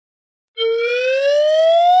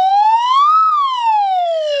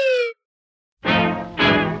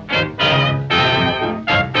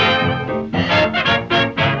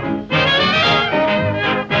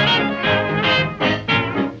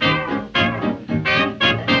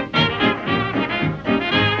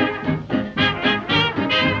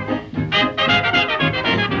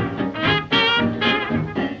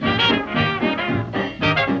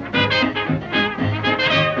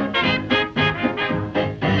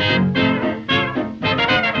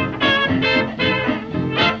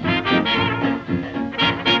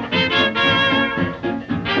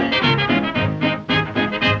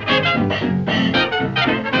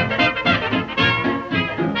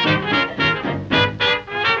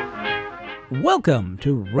Welcome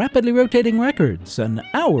to Rapidly Rotating Records, an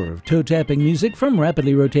hour of toe-tapping music from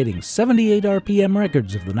rapidly rotating 78 RPM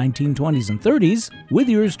records of the 1920s and 30s, with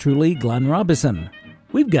yours truly, Glenn Robison.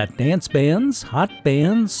 We've got dance bands, hot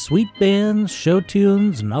bands, sweet bands, show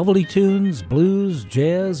tunes, novelty tunes, blues,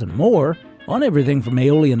 jazz, and more, on everything from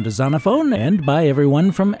Aeolian to Zonophone, and by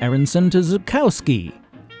everyone from Aronson to Zukowski.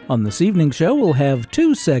 On this evening's show, we'll have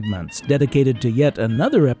two segments dedicated to yet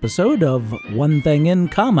another episode of One Thing in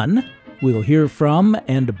Common. We'll hear from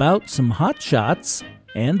and about some hot shots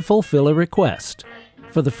and fulfill a request.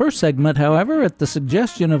 For the first segment, however, at the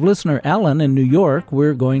suggestion of listener Alan in New York,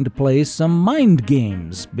 we're going to play some mind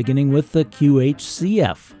games, beginning with the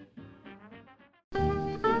QHCF.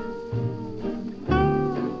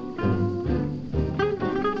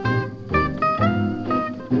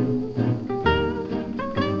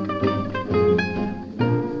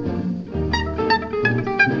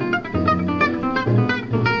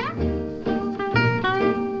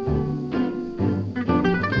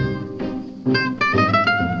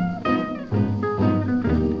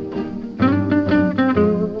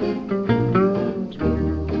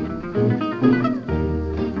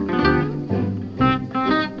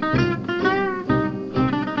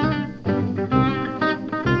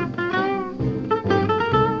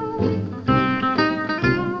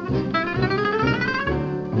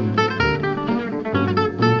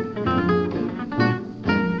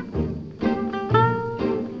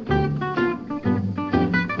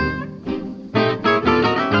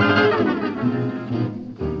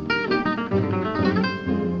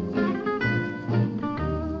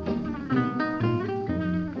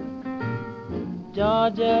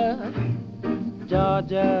 Georgia,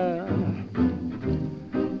 Georgia,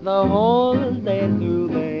 the whole day through,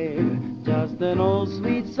 babe, just an old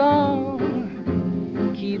sweet song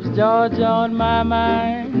keeps Georgia on my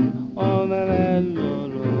mind, on the land,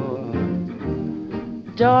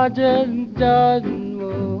 Georgia, Georgia,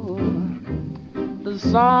 oh, the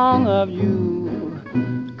song of you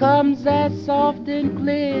comes as soft and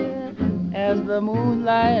clear as the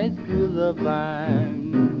moonlight through the vine.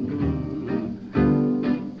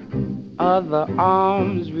 Other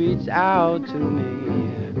arms reach out to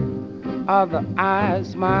me, other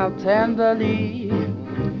eyes smile tenderly.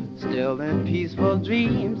 Still in peaceful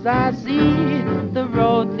dreams I see the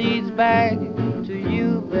road leads back to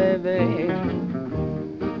you, baby.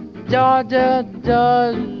 Georgia,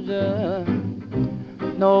 Georgia,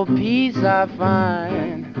 no peace I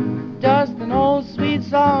find, just an old sweet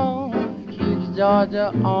song keeps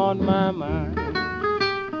Georgia on my mind.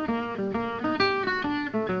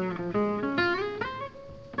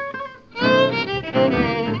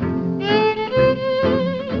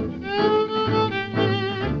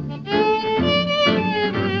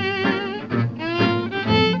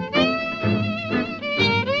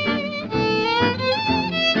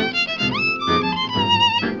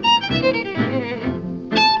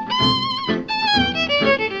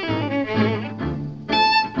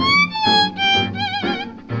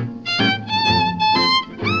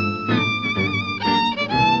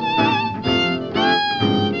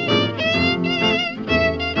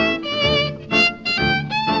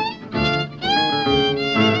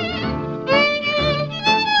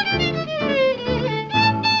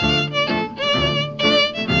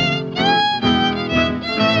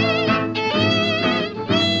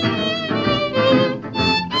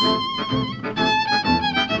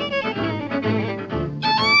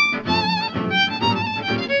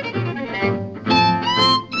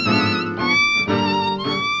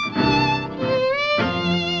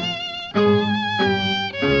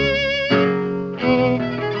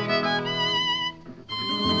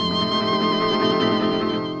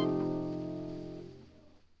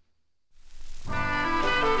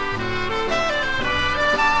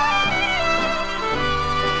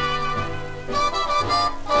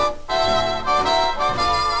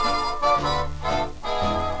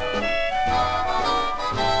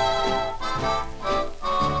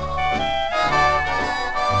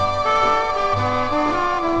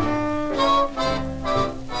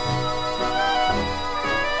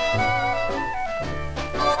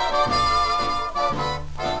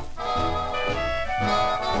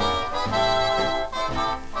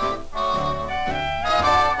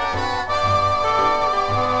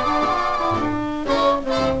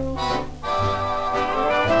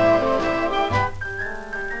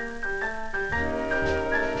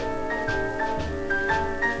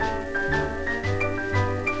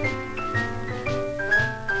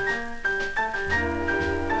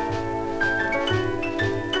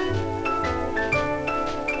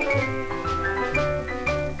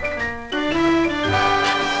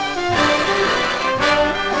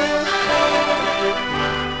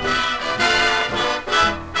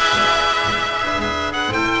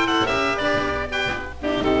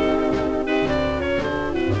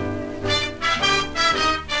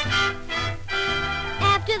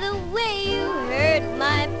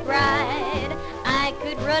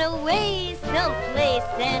 run away someplace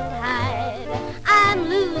and hide. I'm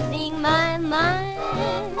losing my mind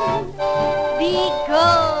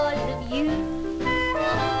because of you.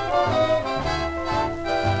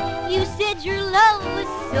 You said your love was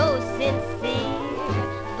so sincere,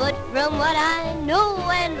 but from what I know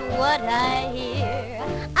and what I hear,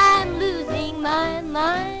 I'm losing my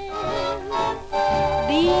mind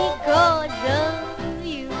because of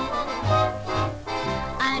you.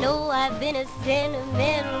 I know I've been a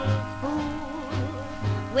sentimental fool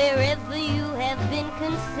wherever you have been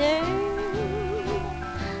concerned.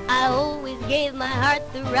 I always gave my heart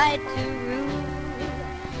the right to rule,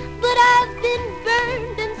 but I've been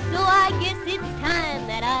burned, and so I guess it's time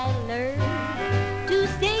that I learn to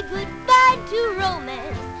say goodbye to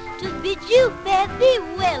romance, to bid you fare thee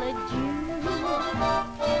well adieu.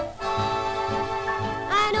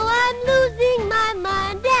 I know I'm losing my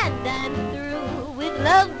mind and I'm through with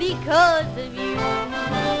love because of you.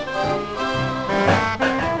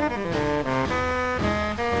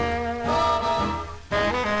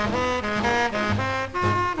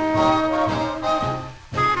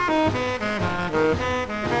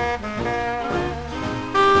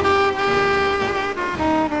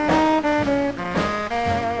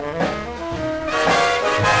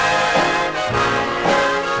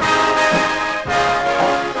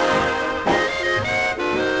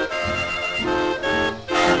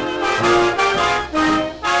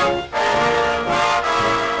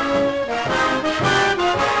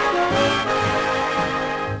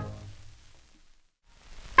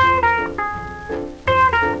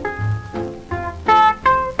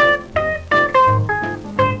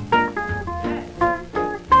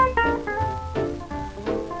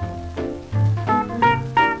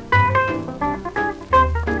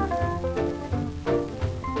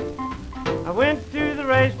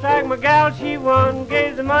 My gal, she won,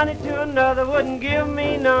 gave the money to another, wouldn't give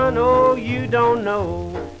me none. Oh, you don't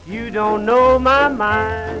know my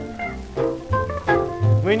mind.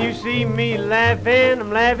 When you see me laughing,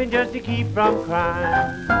 I'm laughing just to keep from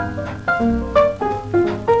crying.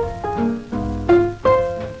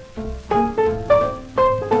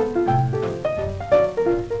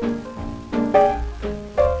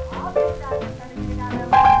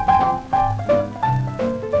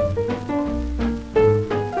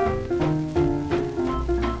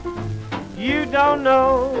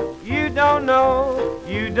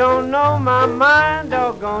 You don't know my mind,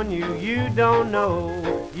 doggone you. You don't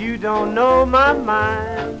know my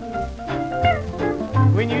mind.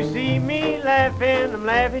 When you see me laughing, I'm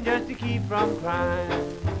laughing just to keep from crying.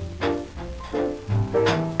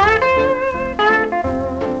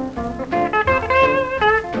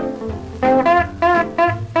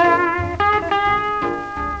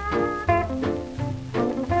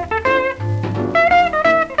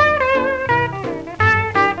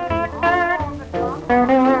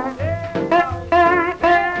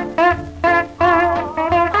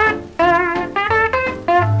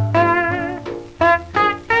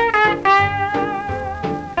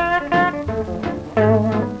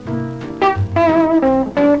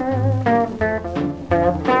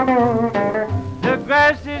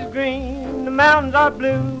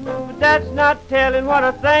 Blue, but that's not telling what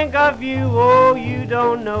I think of you. Oh, you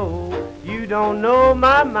don't know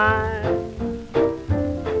my mind.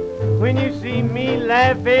 When you see me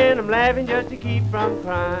laughing, I'm laughing just to keep from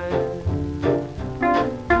crying.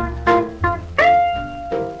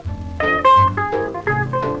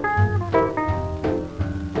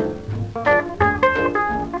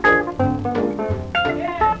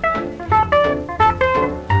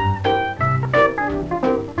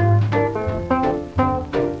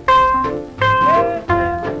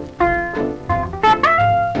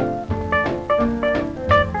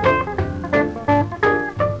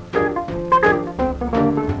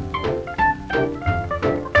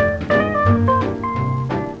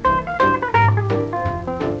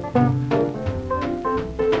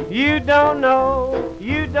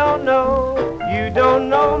 You don't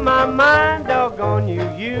know my mind, doggone you.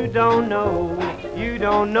 You don't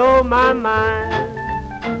know my mind.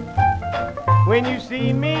 When you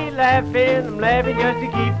see me laughing, I'm laughing just to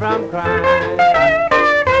keep from crying.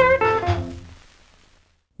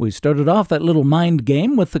 We started off that little mind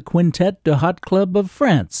game with the Quintet de Hot Club of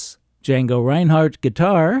France. Django Reinhardt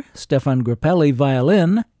guitar, Stefan Grappelli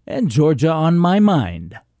violin, and Georgia on My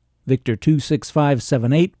Mind. Victor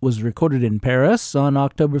 26578 was recorded in Paris on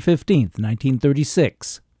October 15,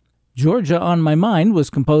 1936. Georgia on My Mind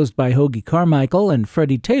was composed by Hoagy Carmichael, and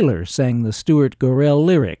Freddie Taylor sang the Stuart Gorrell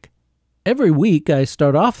lyric. Every week I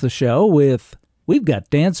start off the show with, we've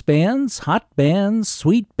got dance bands, hot bands,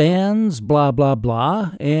 sweet bands, blah blah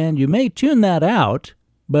blah, and you may tune that out,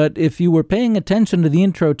 But if you were paying attention to the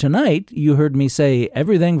intro tonight, you heard me say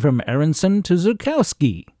everything from Aronson to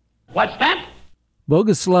Zukowski. What's that?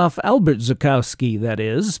 Boguslav Albert Zukowski, that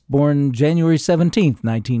is, born January 17,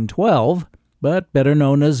 1912, but better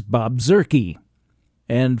known as Bob Zerke.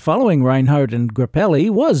 And following Reinhardt and Grappelli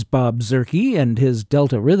was Bob Zerke and his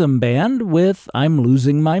Delta Rhythm Band with I'm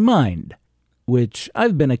Losing My Mind, which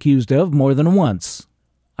I've been accused of more than once.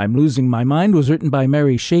 I'm Losing My Mind was written by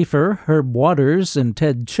Mary Schaefer, Herb Waters, and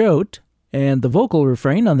Ted Choate, and the vocal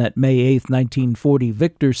refrain on that May 8, 1940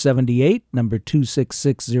 Victor 78, number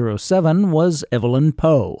 26607, was Evelyn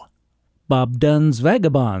Poe. Bob Dunn's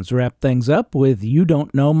Vagabonds wrapped things up with You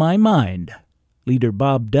Don't Know My Mind. Leader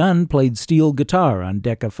Bob Dunn played steel guitar on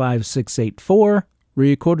Decca 5684,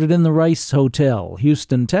 recorded in the Rice Hotel,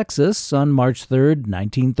 Houston, Texas, on March 3,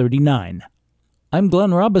 1939. I'm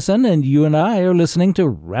Glenn Robison, and you and I are listening to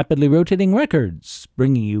Rapidly Rotating Records,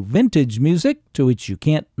 bringing you vintage music to which you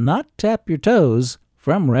can't not tap your toes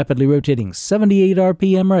from rapidly rotating 78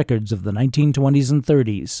 RPM records of the 1920s and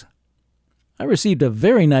 30s. I received a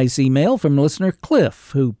very nice email from listener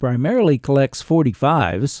Cliff, who primarily collects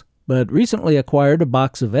 45s, but recently acquired a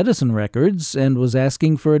box of Edison records and was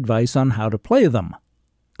asking for advice on how to play them.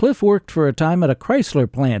 Cliff worked for a time at a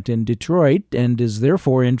Chrysler plant in Detroit and is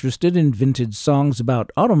therefore interested in vintage songs about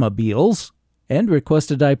automobiles, and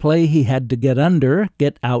requested I play He Had to Get Under,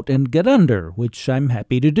 Get Out and Get Under, which I'm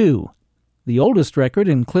happy to do. The oldest record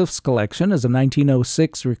in Cliff's collection is a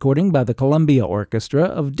 1906 recording by the Columbia Orchestra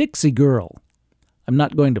of Dixie Girl. I'm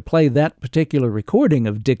not going to play that particular recording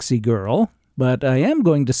of Dixie Girl, but I am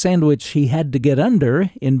going to sandwich He Had to Get Under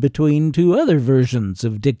in between two other versions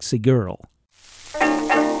of Dixie Girl.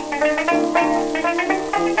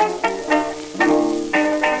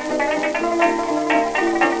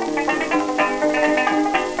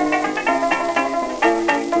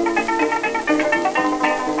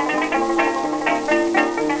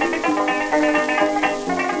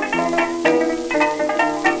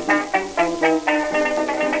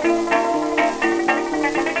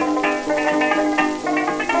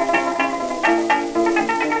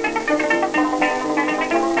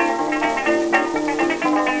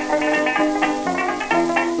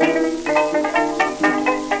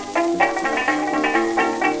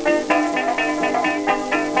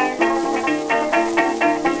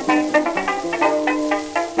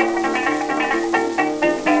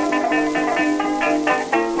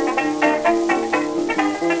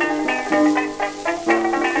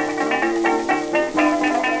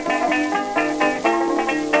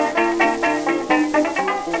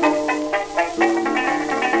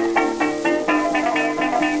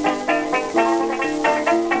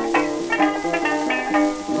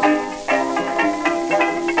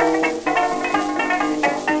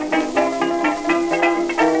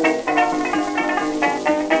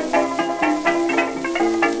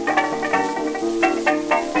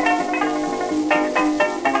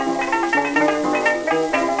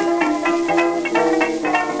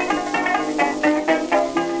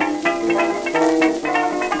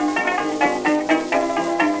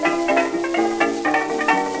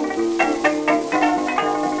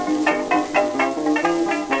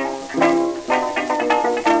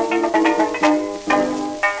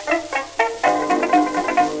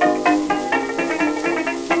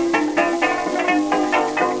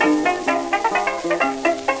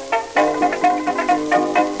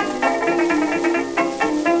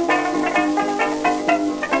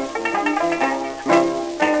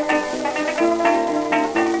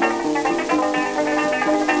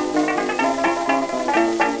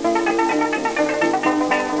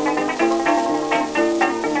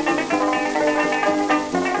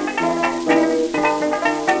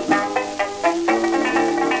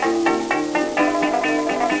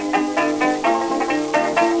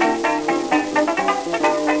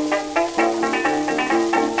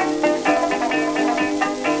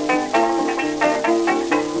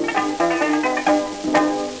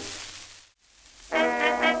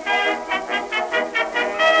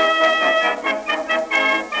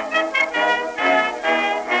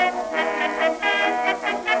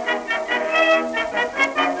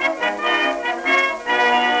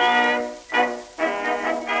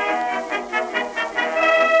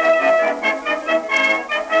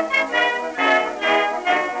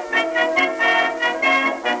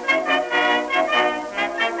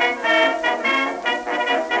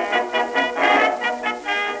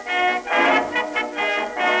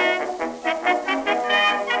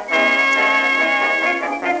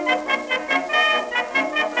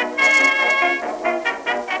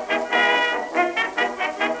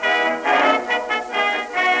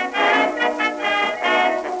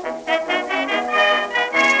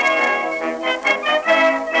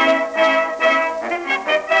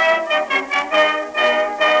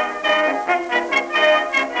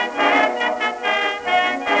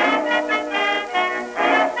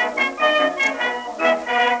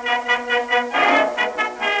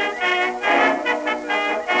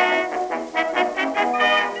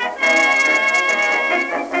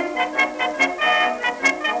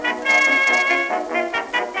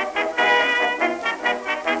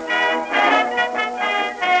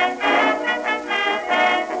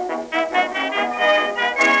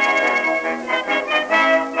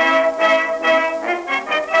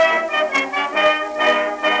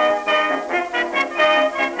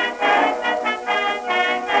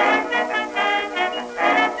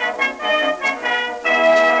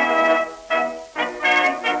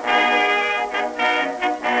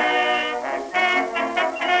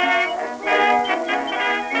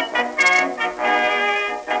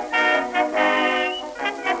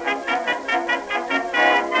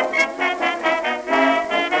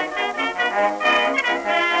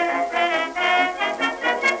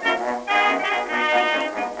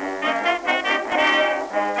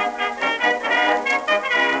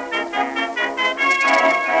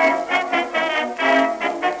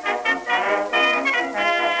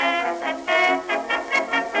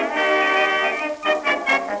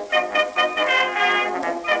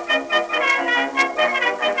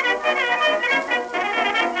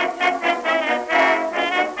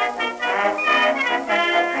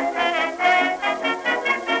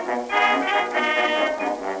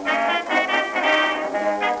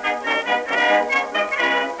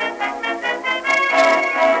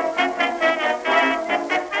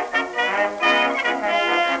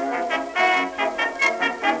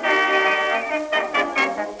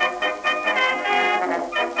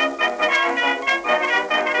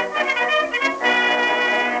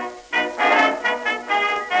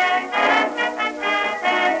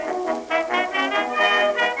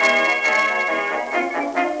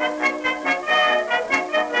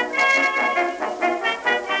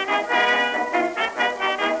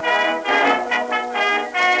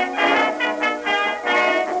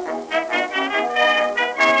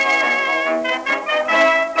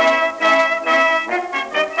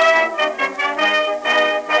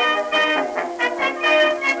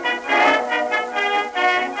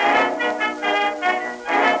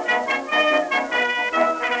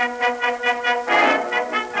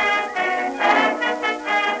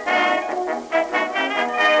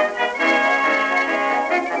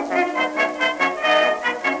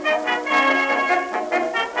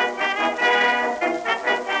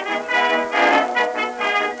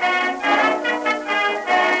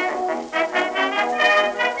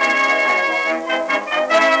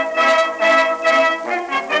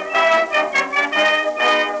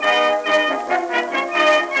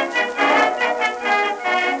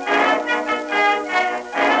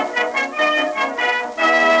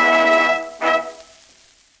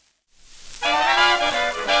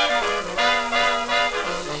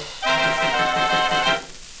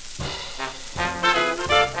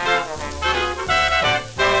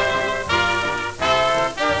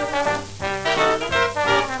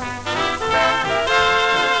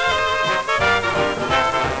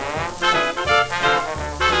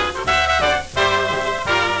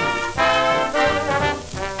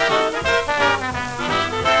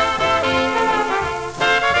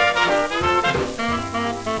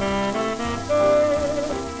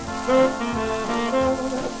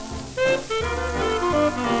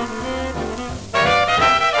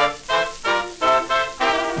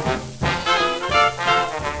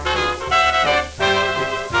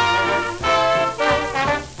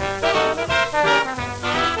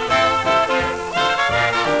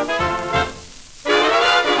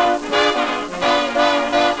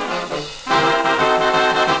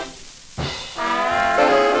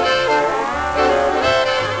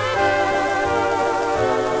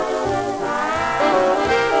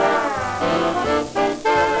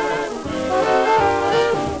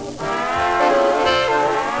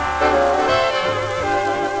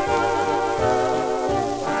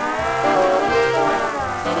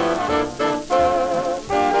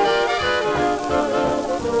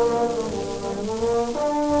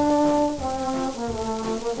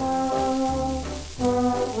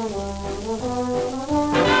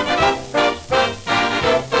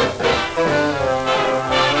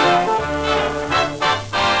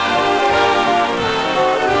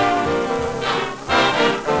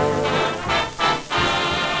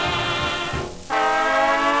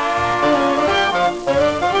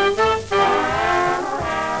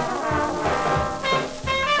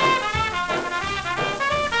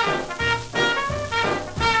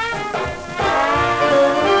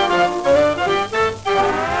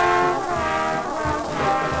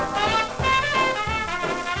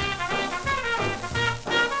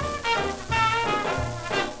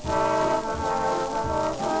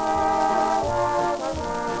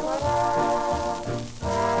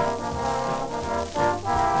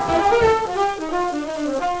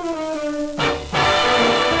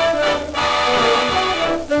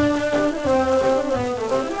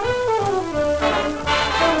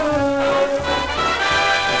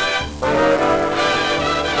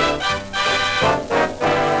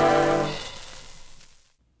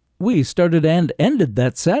 We started and ended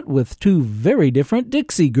that set with two very different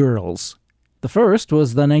Dixie Girls. The first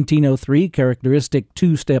was the 1903 characteristic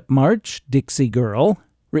two-step march, Dixie Girl,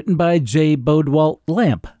 written by J. Bodewalt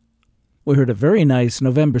Lamp. We heard a very nice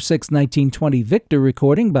November 6, 1920 Victor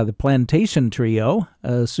recording by the Plantation Trio,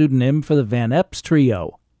 a pseudonym for the Van Epps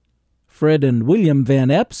Trio. Fred and William Van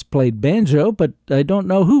Epps played banjo, but I don't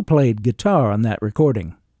know who played guitar on that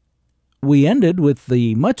recording. We ended with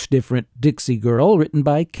the much different Dixie Girl written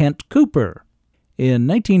by Kent Cooper. In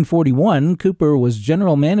 1941, Cooper was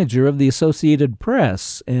general manager of the Associated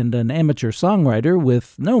Press and an amateur songwriter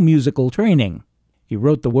with no musical training. He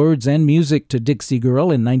wrote the words and music to Dixie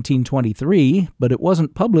Girl in 1923, but it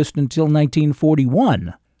wasn't published until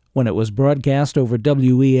 1941, when it was broadcast over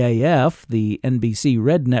WEAF, the NBC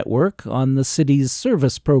Red Network, on the city's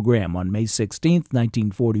service program on May 16,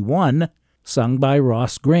 1941, sung by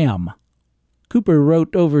Ross Graham. Cooper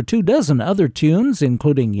wrote over 24 other tunes,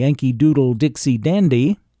 including Yankee Doodle Dixie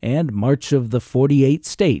Dandy and March of the 48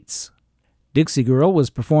 States. Dixie Girl was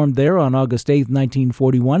performed there on August 8,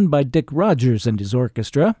 1941 by Dick Rogers and his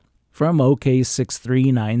orchestra from OK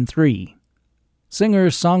 6393. Singer,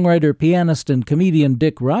 songwriter, pianist, and comedian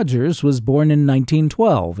Dick Rogers was born in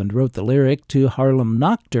 1912 and wrote the lyric to Harlem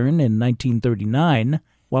Nocturne in 1939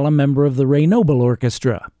 while a member of the Ray Noble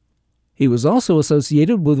Orchestra. He was also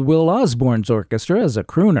associated with Will Osborne's orchestra as a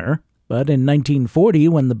crooner, but in 1940,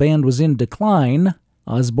 when the band was in decline,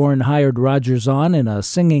 Osborne hired Rogers on in a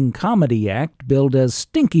singing comedy act billed as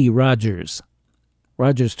Stinky Rogers.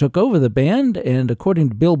 Rogers took over the band, and according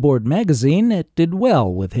to Billboard magazine, it did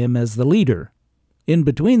well with him as the leader. In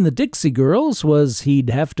between the Dixie Girls was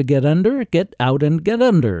He'd Have to Get Under, Get Out and Get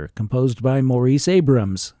Under, composed by Maurice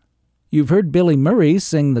Abrams. You've heard Billy Murray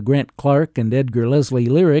sing the Grant Clark and Edgar Leslie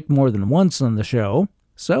lyric more than once on the show,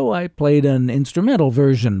 so I played an instrumental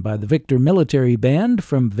version by the Victor Military Band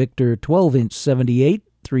from Victor 12-inch 78,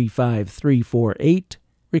 35348,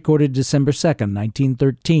 recorded December 2,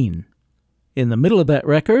 1913. In the middle of that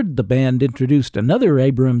record, the band introduced another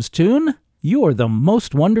Abrams tune, You're the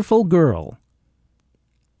Most Wonderful Girl.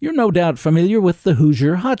 You're no doubt familiar with the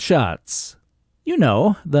Hoosier Hotshots. You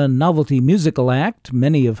know, the novelty musical act,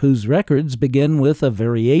 many of whose records begin with a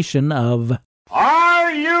variation of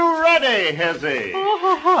Are you ready, Hizzy?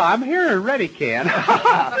 I'm here and ready, Ken.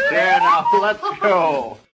 There, now, let's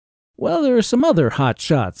go. Well, there are some other hot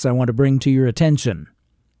shots I want to bring to your attention.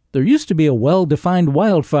 There used to be a well-defined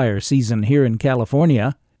wildfire season here in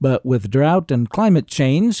California, but with drought and climate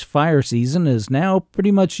change, fire season is now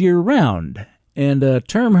pretty much year-round. And a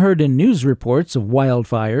term heard in news reports of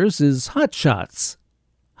wildfires is hotshots.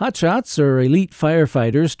 Hotshots are elite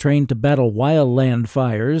firefighters trained to battle wildland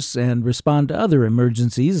fires and respond to other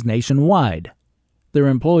emergencies nationwide. They're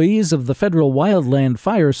employees of the Federal Wildland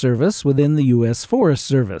Fire Service within the U.S. Forest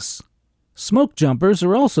Service. Smoke jumpers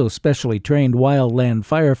are also specially trained wildland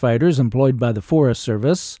firefighters employed by the Forest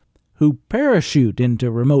Service who parachute into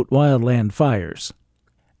remote wildland fires.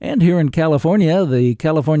 And here in California, the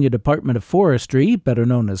California Department of Forestry, better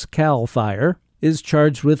known as CAL FIRE, is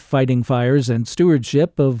charged with fighting fires and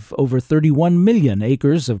stewardship of over 31 million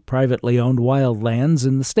acres of privately owned wildlands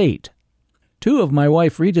in the state. Two of my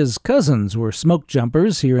wife Rita's cousins were smoke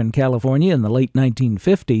jumpers here in California in the late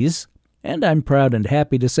 1950s, and I'm proud and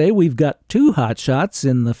happy to say we've got two hotshots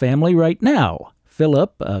in the family right now.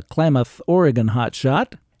 Philip, a Klamath, Oregon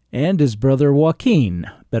hotshot, and his brother Joaquin,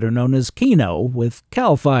 better known as Keno, with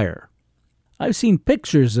CAL FIRE. I've seen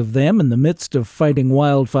pictures of them in the midst of fighting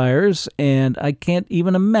wildfires, and I can't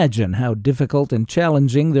even imagine how difficult and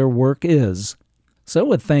challenging their work is. So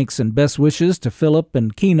with thanks and best wishes to Philip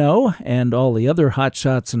and Keno and all the other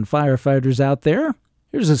hotshots and firefighters out there,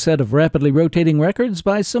 here's a set of rapidly rotating records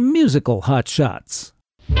by some musical hotshots.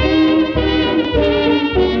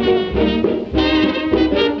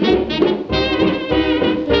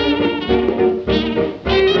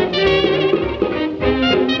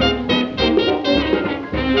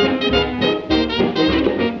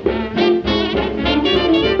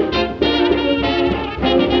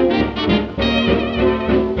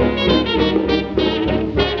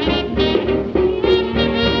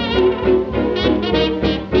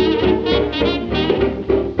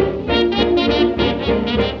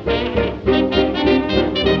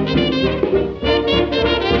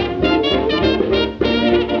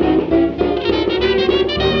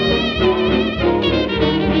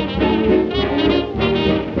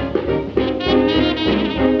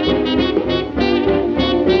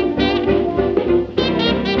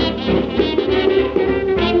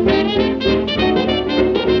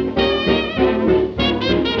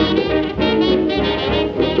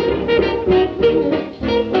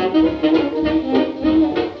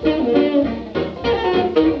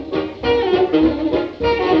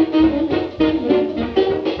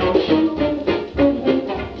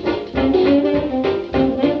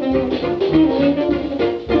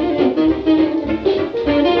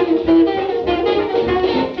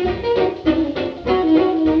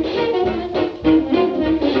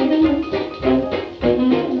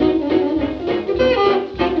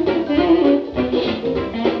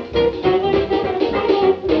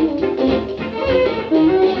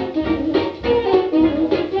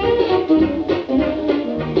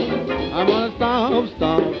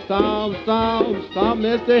 Stop,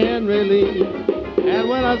 Mr. Henry Lee. And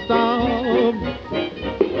when I stop,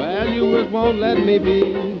 well, you just won't let me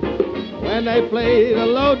be. When they play the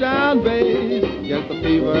low-down bass, gets the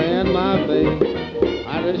fever in my face.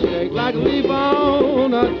 I just shake like a leaf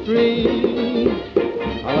on a tree.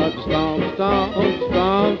 I love to stomp, stomp,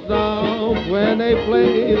 stomp, stomp when they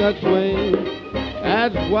play that swing.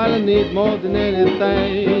 That's what I need more than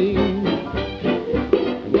anything.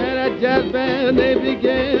 When that jazz band, they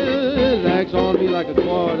begin, acts on me like a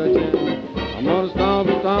quarter ten. I'm gonna stomp,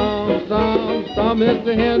 stomp, stomp, stomp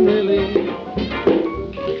Mr. Henry Lee.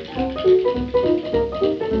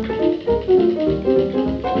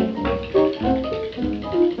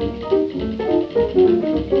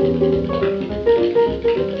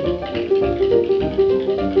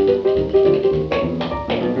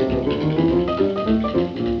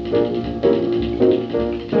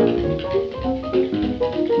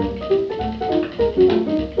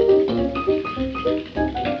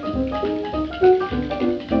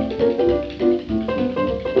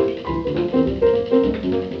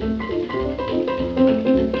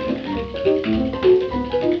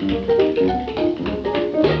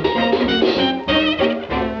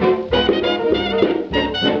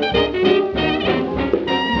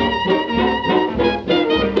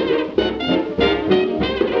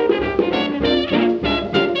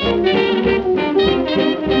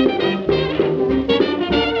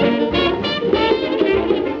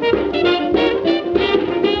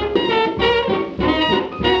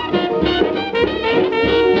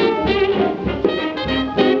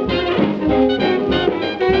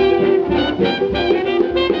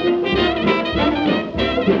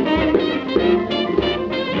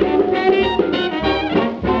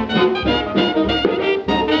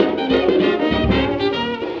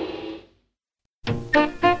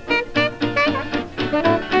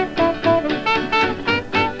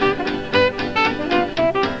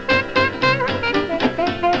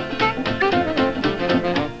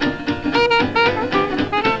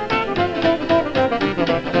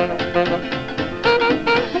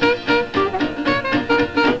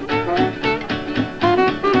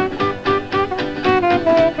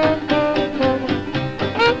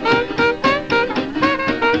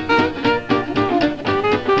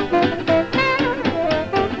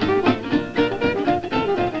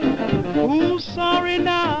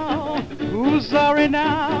 sorry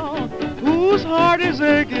now? Whose heart is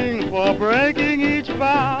aching for breaking each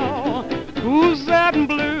vow? Who's sad and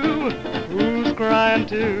blue? Who's crying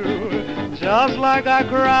too? Just like I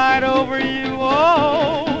cried over you,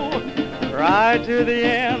 oh, right to the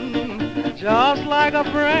end, just like a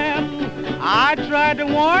friend. I tried to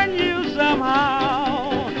warn you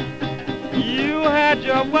somehow. You had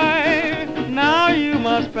your way, now you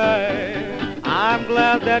must pay. I'm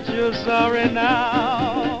glad that you're sorry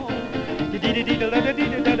now.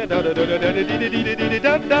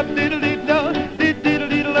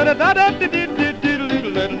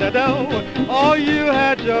 Oh, you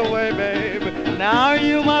had your way, babe, now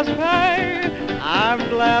you must pay. I'm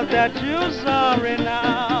glad that you're sorry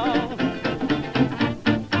now.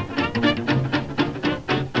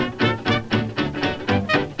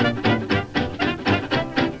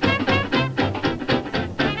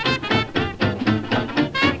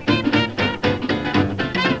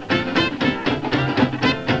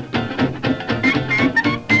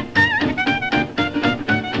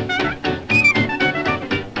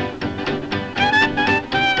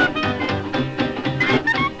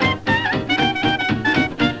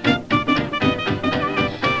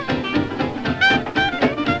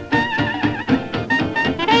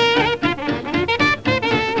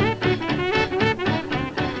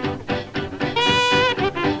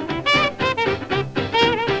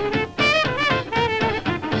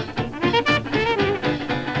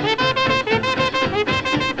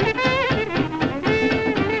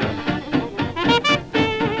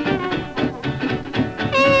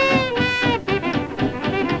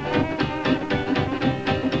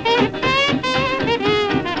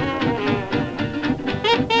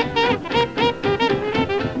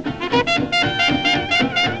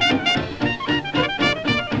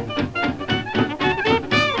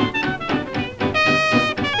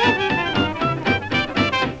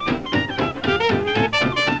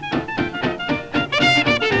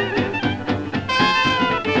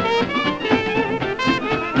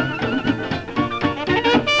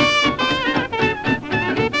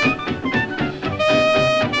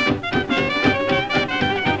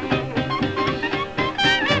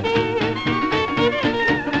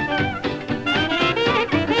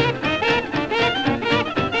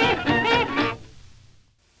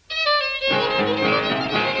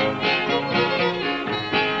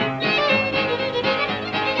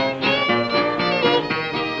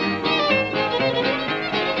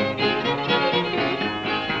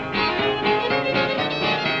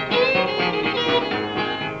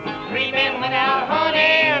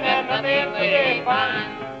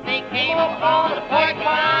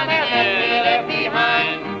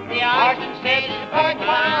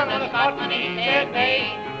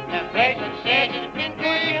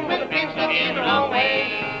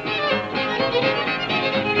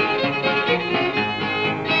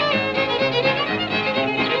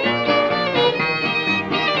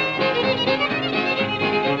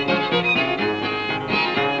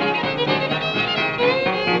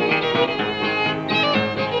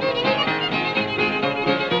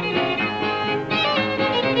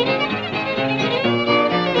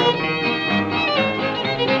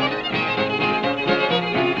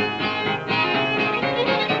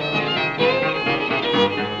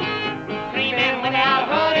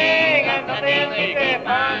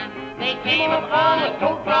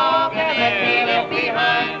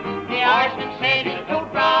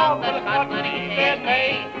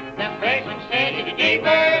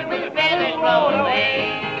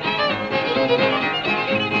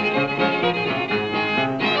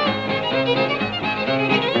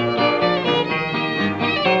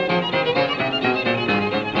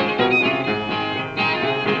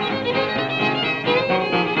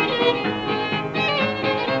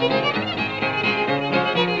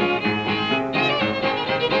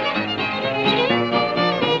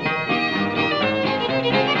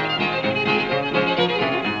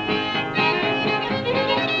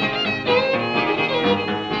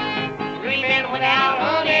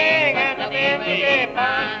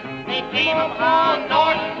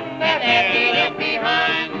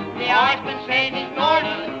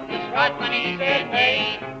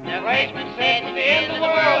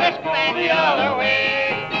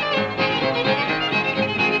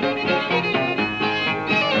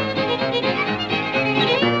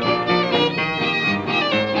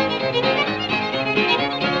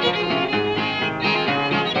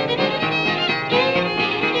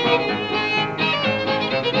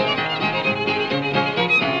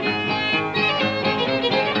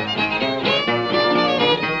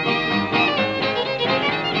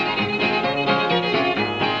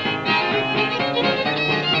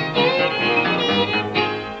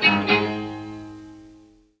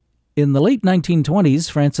 In the late 1920s,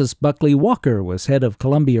 Francis Buckley Walker was head of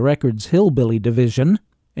Columbia Records' Hillbilly division,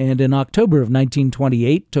 and in October of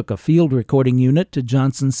 1928 took a field recording unit to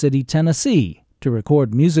Johnson City, Tennessee, to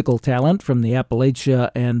record musical talent from the Appalachia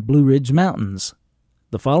and Blue Ridge Mountains.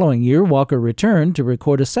 The following year, Walker returned to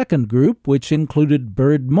record a second group, which included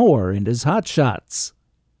Bird Moore and his Hot Shots.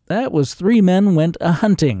 That was Three Men Went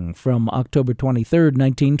A-Hunting from October 23,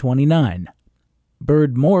 1929.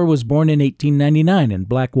 Bird Moore was born in 1899 in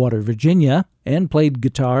Blackwater, Virginia, and played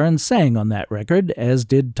guitar and sang on that record, as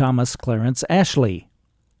did Thomas Clarence Ashley.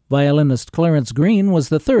 Violinist Clarence Green was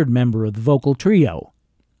the third member of the vocal trio.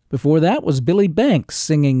 Before that was Billy Banks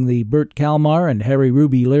singing the Burt Kalmar and Harry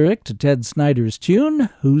Ruby lyric to Ted Snyder's tune,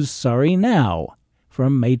 Who's Sorry Now,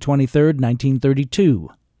 from May 23, 1932.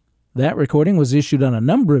 That recording was issued on a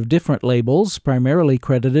number of different labels, primarily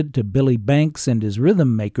credited to Billy Banks and his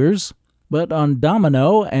Rhythm Makers, but on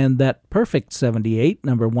Domino and That Perfect 78,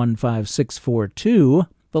 number 15642,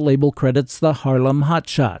 the label credits the Harlem Hot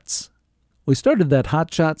Shots. We started that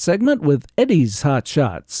Hot Shot segment with Eddie's Hot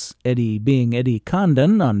Shots, Eddie being Eddie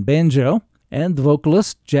Condon on banjo, and the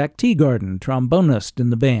vocalist Jack Teagarden, trombonist in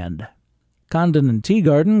the band. Condon and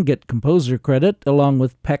Teagarden get composer credit along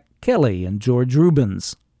with Peck Kelly and George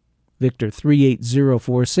Rubens. Victor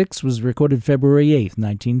 38046 was recorded February 8,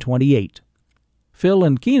 1928. Phil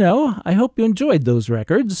and Keno, I hope you enjoyed those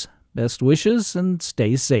records. Best wishes and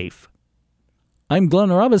stay safe. I'm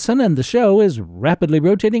Glenn Robison, and the show is Rapidly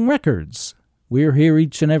Rotating Records. We're here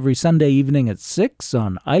each and every Sunday evening at 6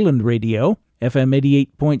 on Island Radio, FM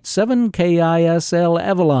 88.7 KISL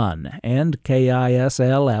Avalon, and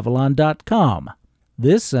KISLAvalon.com.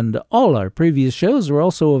 This and all our previous shows are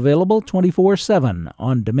also available 24/7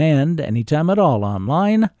 on demand anytime at all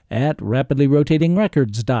online at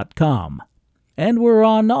rapidlyrotatingrecords.com. And we're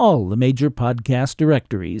on all the major podcast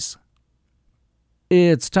directories.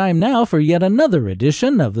 It's time now for yet another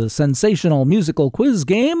edition of the sensational musical quiz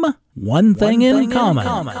game, One Thing in Common,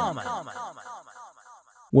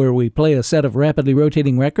 where we play a set of rapidly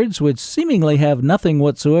rotating records which seemingly have nothing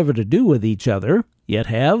whatsoever to do with each other, yet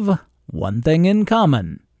have one thing in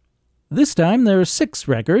common. This time there are 6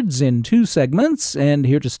 records in 2 segments, and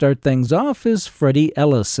here to start things off is Freddie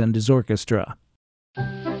Ellis and his orchestra.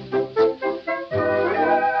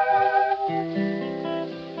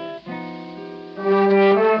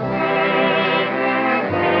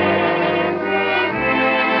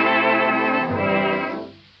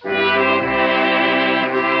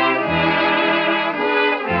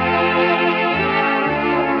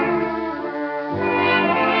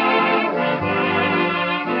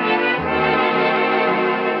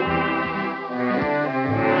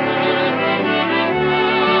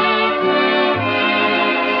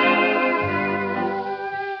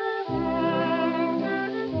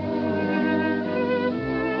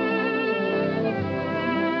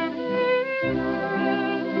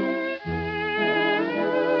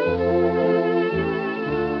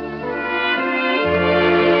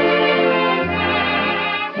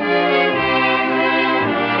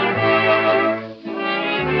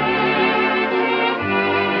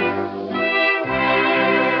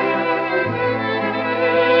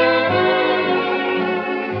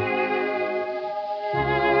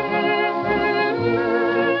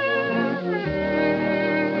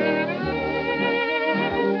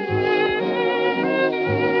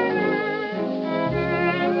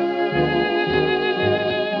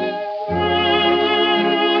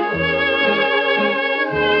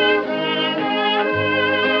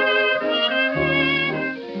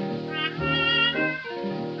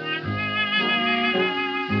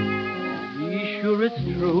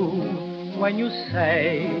 When you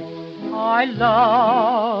say, I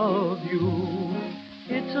love you,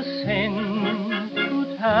 it's a sin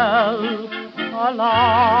to tell a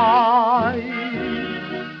lie.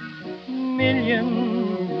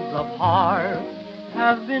 Millions of hearts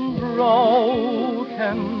have been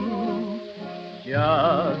broken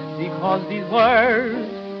just because these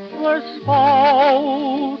words were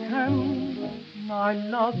spoken. I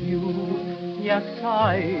love you, yes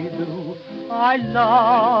I do, I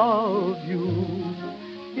love you.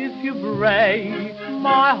 If you break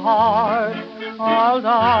my heart, I'll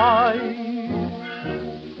die.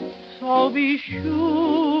 So be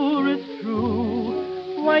sure it's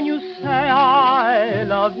true when you say I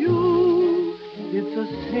love you. It's a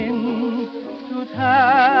sin to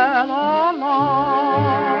tell a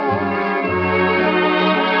lie.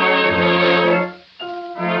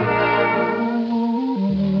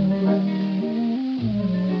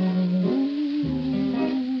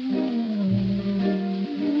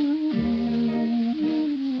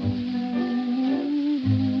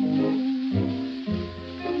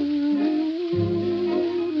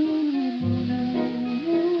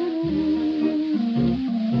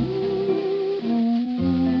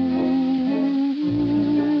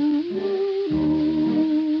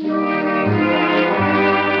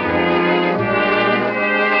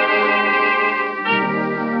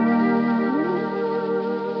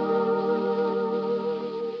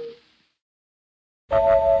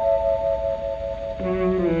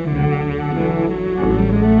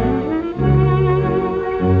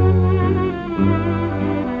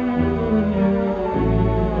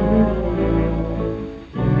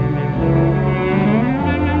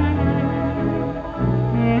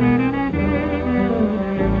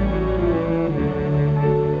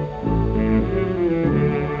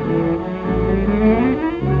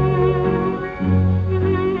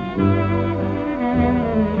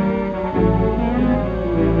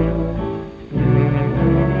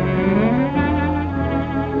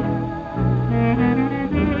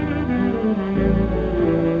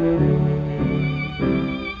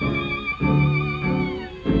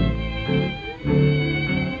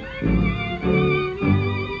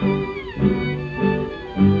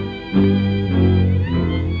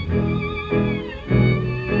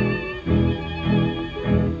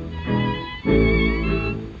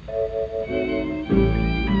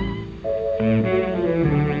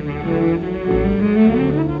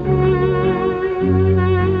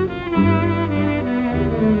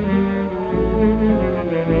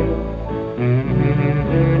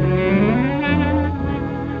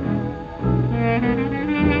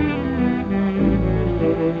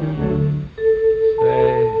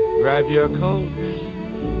 Grab your coat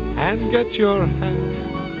and get your hat.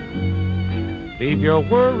 Leave your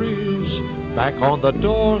worries back on the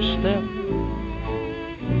doorstep.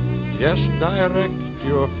 Just direct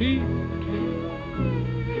your feet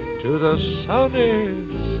to the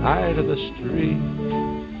sunny side of the street.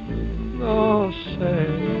 Oh, say,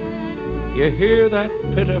 you hear that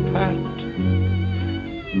pitter-pat?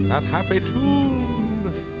 That happy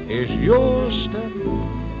tune is your step.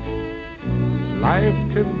 Life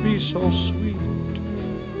can be so sweet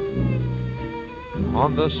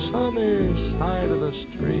on the sunny side of the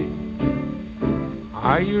street.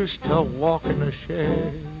 I used to walk in the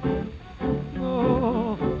shade,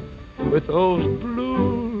 oh, with those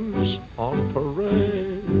blues on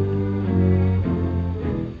parade.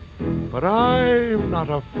 But I'm not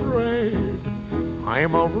afraid,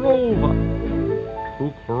 I'm a rover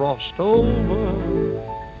who crossed over.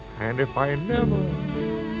 And if I never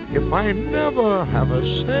have a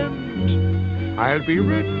cent, I'll be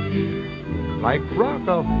rich like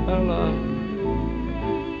Rockefeller.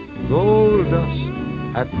 Gold dust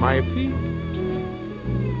at my feet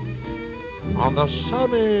on the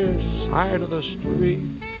sunny side of the street.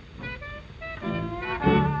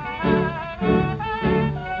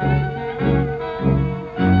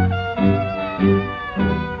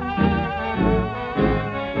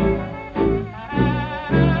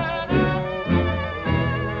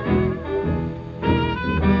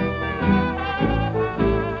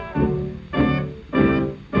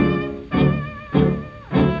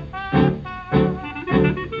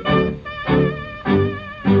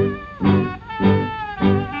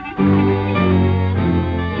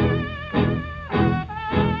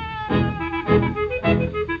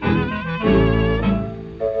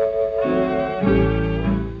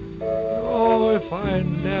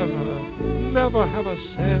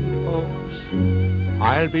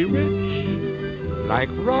 I'll be rich like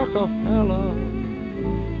Rockefeller.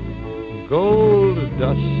 Gold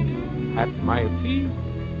dust at my feet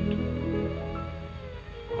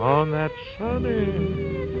on that sunny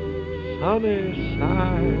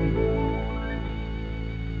side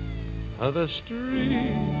of the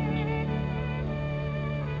street.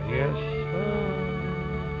 Yes, sir.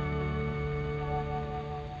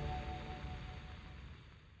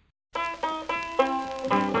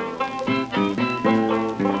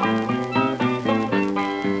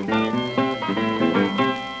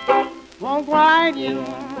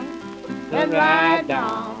 Let's ride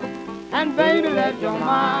down, and baby, let your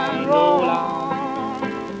mind roll on.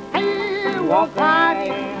 Hey, walk right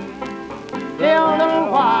in, stay a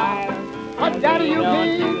little while, but daddy, you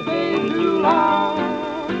can't stay too long.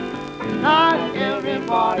 Not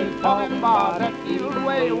everybody's talking about that evil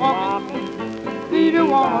way you walking. See you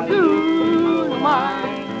wanna do your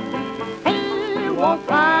mind. Hey, walk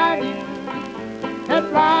right in, let's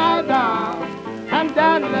ride down, and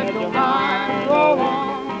daddy, let your mind roll on.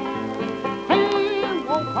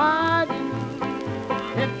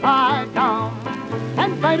 It's right down,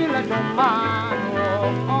 and baby, let your mind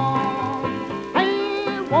roll on.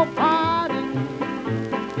 Hey, walk right in,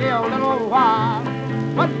 stay a little while,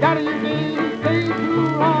 but daddy, you can't stay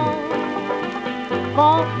too long.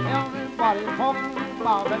 Cause everybody's talking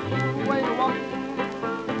about that new way to walk.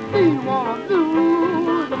 You wanna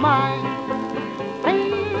lose your mind.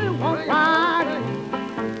 Hey, walk right in,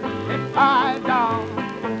 it's right down,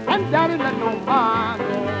 and daddy, let your mind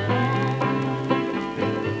roll on.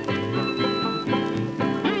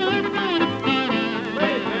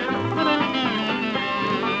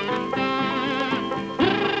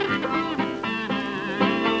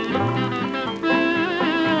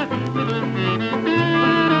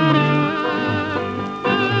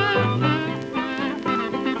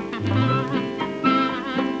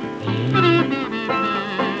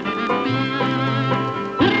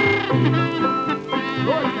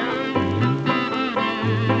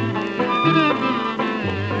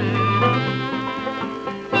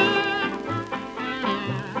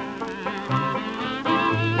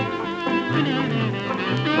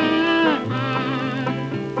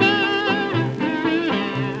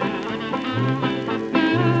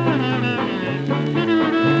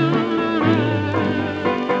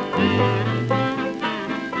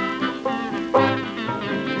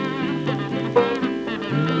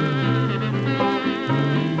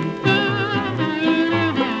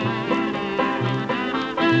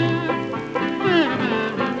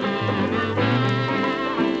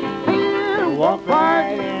 Walk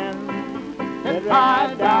right in, sit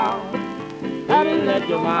right down, and let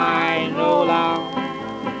your mind roll out.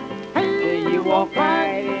 Hey, you walk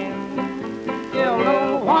right in, you don't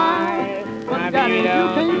know why, but baby,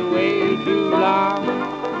 you wait too long.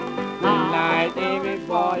 Tonight,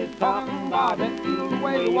 everybody's talking about it, the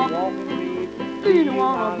way you walk and read, you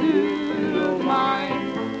wanna lose your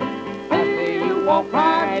mind. I say you walk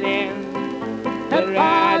right in, sit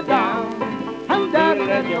right down, and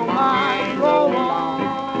let your mind roll on.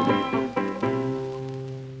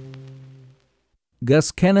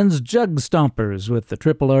 Gus Cannon's Jug Stompers with the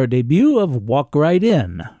Triple R debut of Walk Right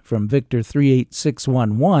In from Victor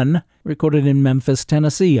 38611, recorded in Memphis,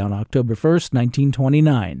 Tennessee on October 1st,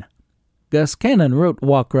 1929. Gus Cannon wrote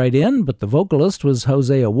Walk Right In, but the vocalist was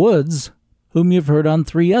Hosea Woods, whom you've heard on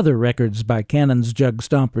 3 other records by Cannon's Jug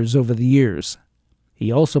Stompers over the years.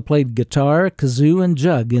 He also played guitar, kazoo, and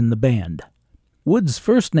jug in the band. Wood's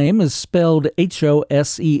first name is spelled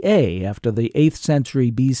Hosea after the 8th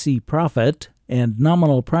century BC prophet and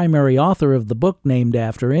nominal primary author of the book named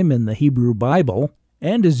after him in the Hebrew Bible,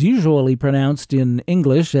 and is usually pronounced in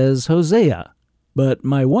English as Hosea. But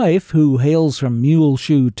my wife, who hails from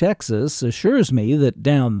Muleshoe, Texas, assures me that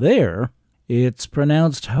down there, it's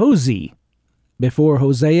pronounced Hosey. Before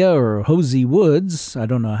Hosea or Hosey Woods, I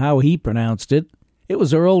don't know how he pronounced it, it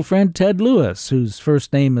was our old friend Ted Lewis, whose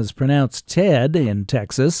first name is pronounced Ted in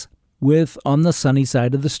Texas, with On the Sunny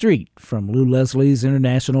Side of the Street from Lou Leslie's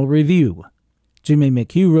International Review. Jimmy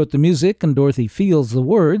McHugh wrote the music and Dorothy Fields the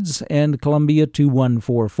words, and Columbia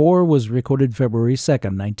 2144 was recorded February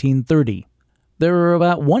 2nd, 1930. There are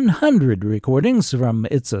about 100 recordings from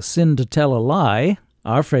It's a Sin to Tell a Lie,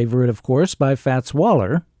 our favorite, of course, by Fats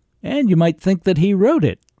Waller, and you might think that he wrote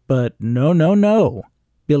it, but no.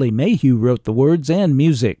 Billy Mayhew wrote the words and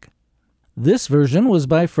music. This version was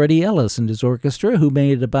by Freddie Ellis and his orchestra, who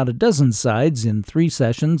made about a dozen sides in 3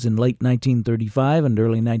 sessions in late 1935 and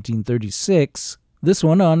early 1936, this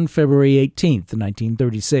one on February 18th,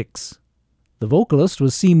 1936. The vocalist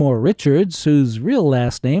was Seymour Richards, whose real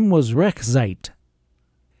last name was Rechzeit.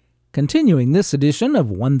 Continuing this edition of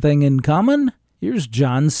One Thing in Common, here's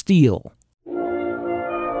John Steele.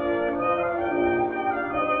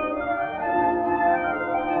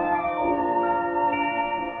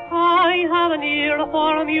 I have an ear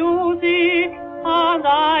for music, and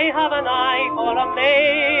I have an eye for a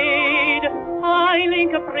maid. I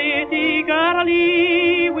link a pretty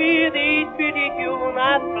girlie with each pretty tune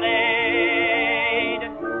that's played.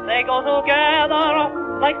 They go together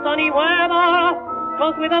like sunny weather,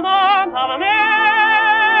 close with a month of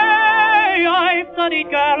May. I've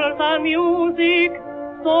studied girls and music,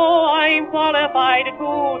 so I'm qualified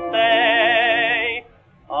to say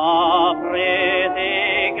a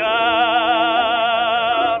pretty girl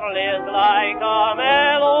is like a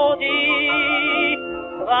melody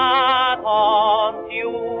that haunts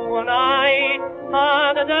you night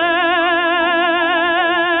and day,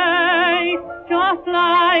 just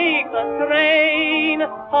like the strain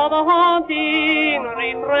of a haunting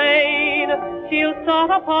refrain. She'll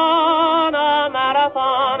start upon a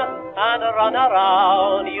marathon and run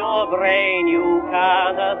around your brain. You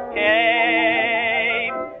can't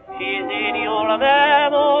escape. She's in your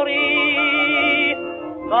memory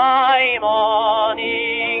by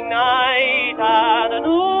morning, night, and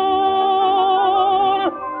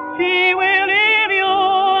noon. She will leave you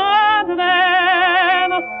and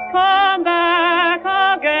then come back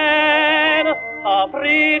again. A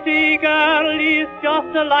pretty girl is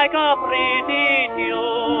just like a pretty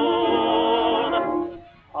tune.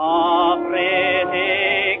 A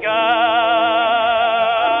pretty girl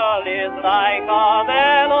is like a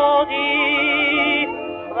melody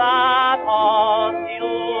that haunts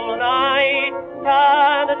you night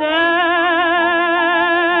and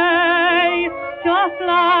day, just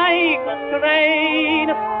like the strain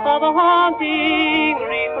of a haunting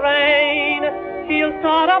refrain. She'll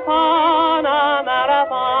start upon a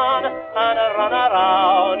marathon and run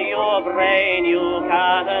around your brain. You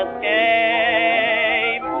can't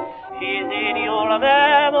escape. She's in your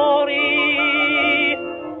memory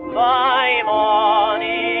by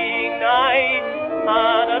morning, night,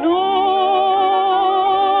 and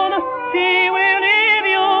noon. She will leave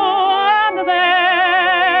you and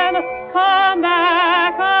then come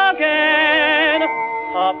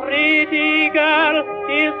A pretty girl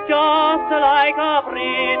is just like a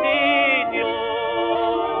pretty Joe.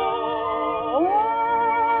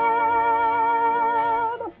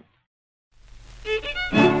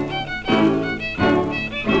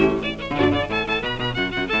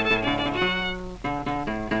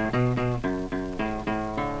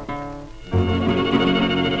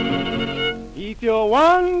 If you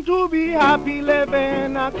want to be happy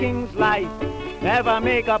living a king's life, never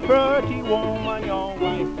make a pretty woman your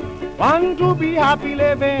wife. Want to be happy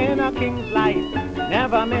living a king's life,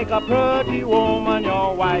 never make a pretty woman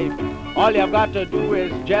your wife. All you've got to do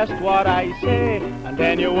is just what I say, and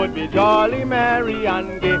then you would be jolly, merry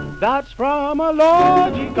and gay. That's from a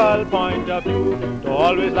logical point of view, to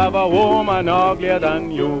always love a woman uglier than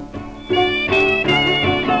you.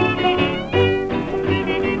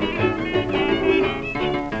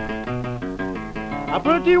 A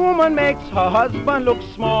pretty woman makes her husband look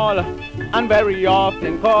small, and very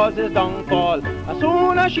often causes downfall. As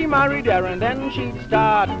soon as she married her, and then she'd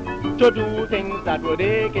start to do things that would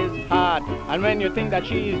ache his heart. And when you think that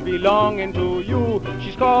she's belonging to you,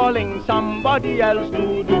 she's calling somebody else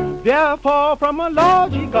to do. Therefore, from a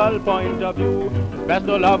logical point of view, it's best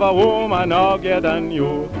to love a woman uglier than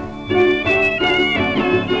you.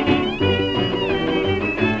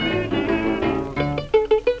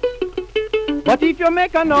 But if you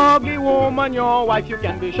make an ugly woman your wife, you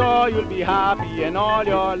can be sure you'll be happy in all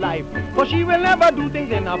your life. For she will never do things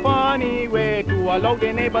in a funny way to allow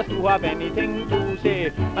the neighbors to have anything to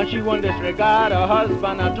say. And she won't disregard her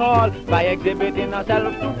husband at all by exhibiting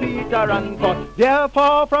herself to Peter and Paul.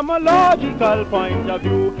 Therefore, from a logical point of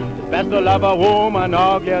view, it's best to love a woman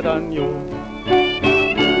uglier than you.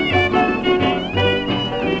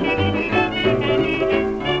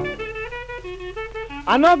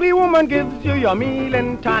 An ugly woman gives you your meal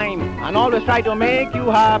in time, and always try to make you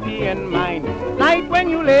happy in mind. Night when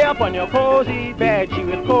you lay up on your cozy bed, she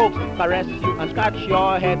will coax, caress you, and scratch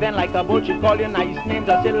your head. Then like a bull, she'll call you nice names,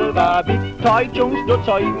 a silver bit, toy chunks, dots,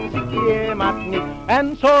 or even sicky matney.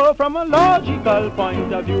 And so from a logical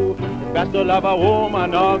point of view, it's best to love a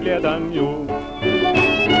woman uglier than you.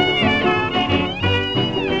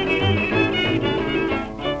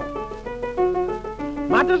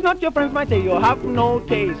 Matters not, your friends might say you have no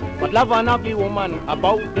taste, but love an ugly woman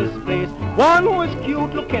about this place. One who is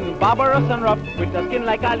cute looking, barbarous and rough, with a skin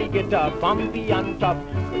like alligator, bumpy and tough.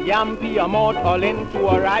 Yampy, a mouth all into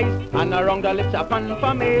her eyes, and around her lips a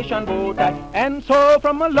confirmation bow tie. And so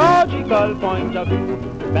from a logical point of view,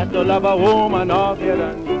 it's best to love a woman uglier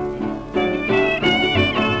than you.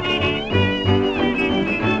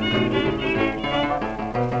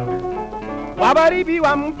 Wabari bi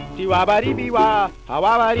wam, ti wabari bi wa,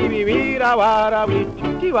 wabari bi wi ra wara wi,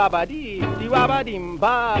 ti wabadi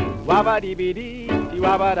mba, wabari bi di, ti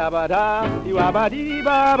wabada bada, ti wabadi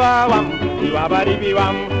ba ba wam, ti wabari bi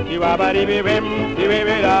wam, ti wabari bi wim, ti wi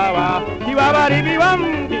wi ra wa, ti wabari bi wam,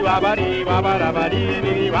 ti wabari wabara badi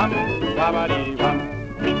bi wam, wabari wam.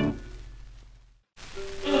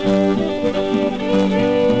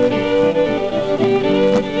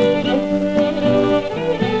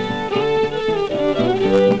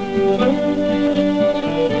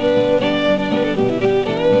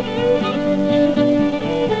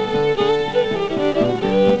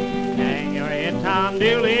 Hang your head, Tom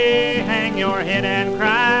Dooley, hang your head and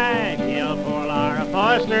cry. Kill poor Laura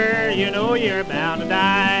Foster, you know you're bound to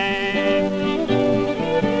die.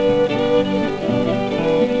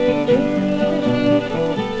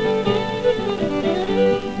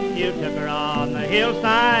 You took her on the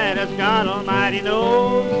hillside, as God Almighty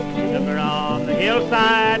knows. You took her on the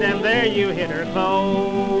hillside, and there you hit her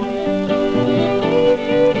close.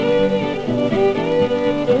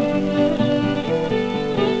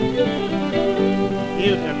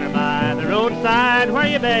 You took her by the roadside where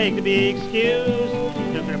you begged to be excused.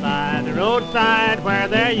 You took her by the roadside where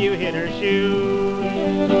there you hid her shoes.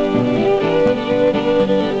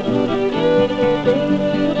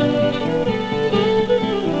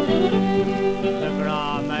 Took her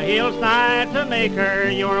on the hillside to make her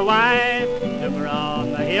your wife. Took her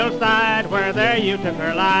on the hillside where there you took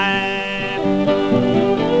her life.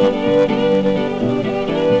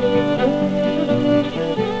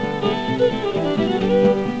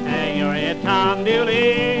 Hang your head, Tom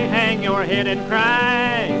Dooley, hang your head and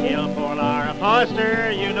cry. Kill poor Laura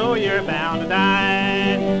Foster, you know you're bound to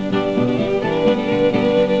die.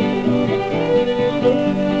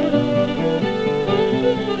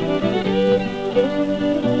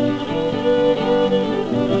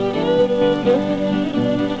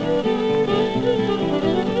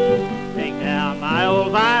 Take down my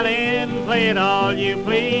old violin, play it all you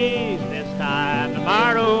please. This time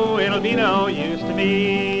tomorrow it'll be no use to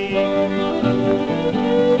me.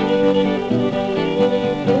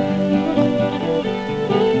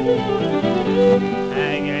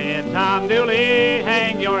 Hang your head, Tom Dooley,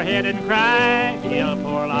 hang your head and cry. Kill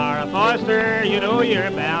poor Laura Foster, you know you're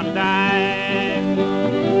bound to die.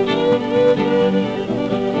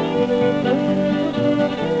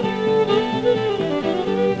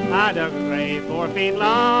 I dug a grave 4 feet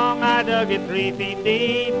long, I dug it 3 feet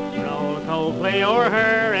deep, rolled cold clay o'er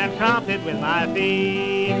her and tromped it with my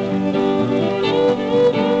feet.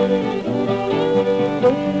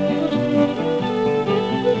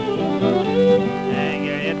 Hang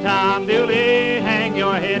your head, Tom Dooley, hang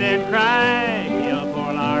your head and cry. Kill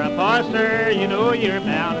poor Laura Foster, you know you're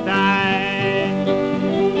bound to die.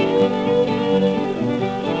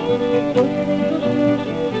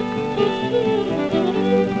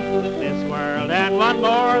 This world and one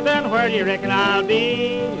more, then where do you reckon I'll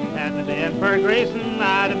be? Hadn't it been for Grayson,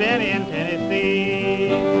 I'd have been in Tennessee.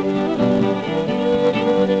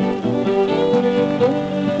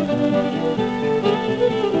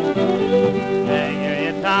 Hang your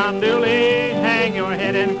head, Tom Dooley, hang your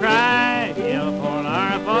head and cry. Kill poor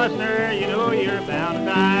Laura Foster, you know you're bound to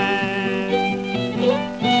die.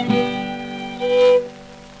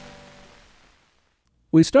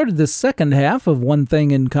 We started the second half of One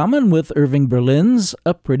Thing in Common with Irving Berlin's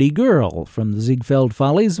A Pretty Girl from the Ziegfeld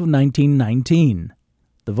Follies of 1919.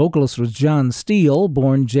 The vocalist was John Steele,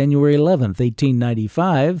 born January 11,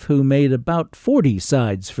 1895, who made about 40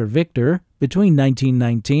 sides for Victor between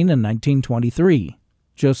 1919 and 1923.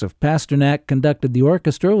 Joseph Pasternak conducted the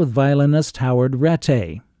orchestra with violinist Howard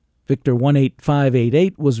Rattay. Victor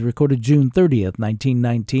 18588 was recorded June 30th,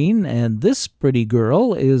 1919, and This Pretty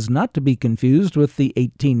Girl is not to be confused with the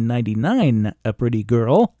 1899 A Pretty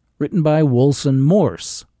Girl, written by Wolson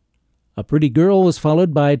Morse. A Pretty Girl was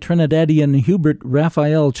followed by Trinidadian Hubert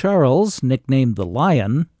Raphael Charles, nicknamed the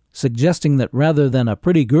Lion, suggesting that rather than a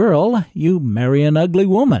pretty girl, you marry an ugly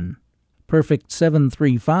woman. Perfect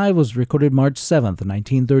 735 was recorded March 7th,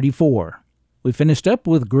 1934. We finished up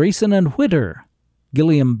with Grayson and Whitter,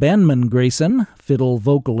 Gilliam Banman Grayson, fiddle,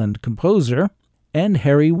 vocal, and composer, and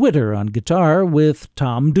Harry Whitter on guitar with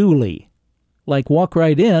Tom Dooley. Like Walk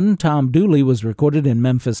Right In, Tom Dooley was recorded in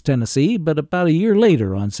Memphis, Tennessee, but about a year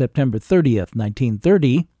later, on September 30th,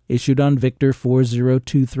 1930, issued on Victor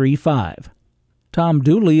 40235. Tom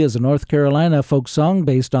Dooley is a North Carolina folk song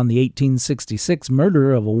based on the 1866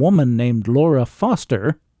 murder of a woman named Laura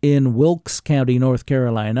Foster in Wilkes County, North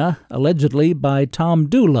Carolina, allegedly by Tom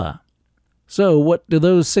Dula. So, what do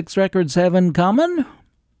those 6 records have in common?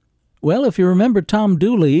 Well, if you remember Tom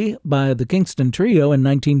Dooley by the Kingston Trio in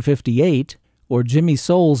 1958, or Jimmy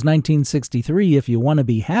Soul's 1963 If You Want to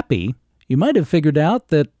Be Happy, you might have figured out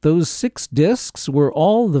that those 6 discs were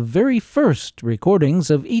all the very first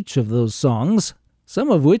recordings of each of those songs,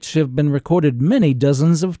 some of which have been recorded many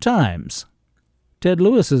dozens of times. Ted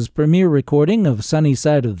Lewis's premiere recording of Sunny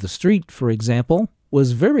Side of the Street, for example,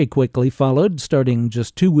 was very quickly followed, starting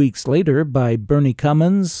just 2 weeks later, by Bernie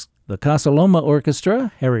Cummins, the Casa Loma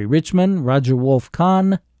Orchestra, Harry Richmond, Roger Wolf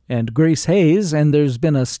Kahn, and Grace Hayes, and there's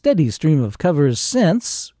been a steady stream of covers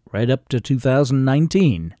since, right up to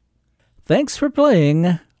 2019. Thanks for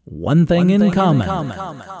playing One Thing in Common.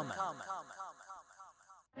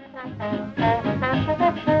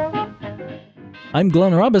 I'm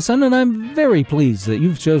Glenn Robison, and I'm very pleased that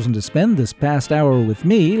you've chosen to spend this past hour with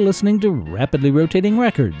me listening to Rapidly Rotating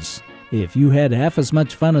Records. If you had half as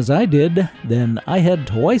much fun as I did, then I had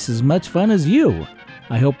twice as much fun as you.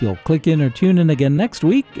 I hope you'll click in or tune in again next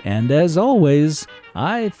week, and as always,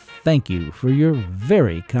 I thank you for your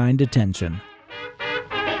very kind attention.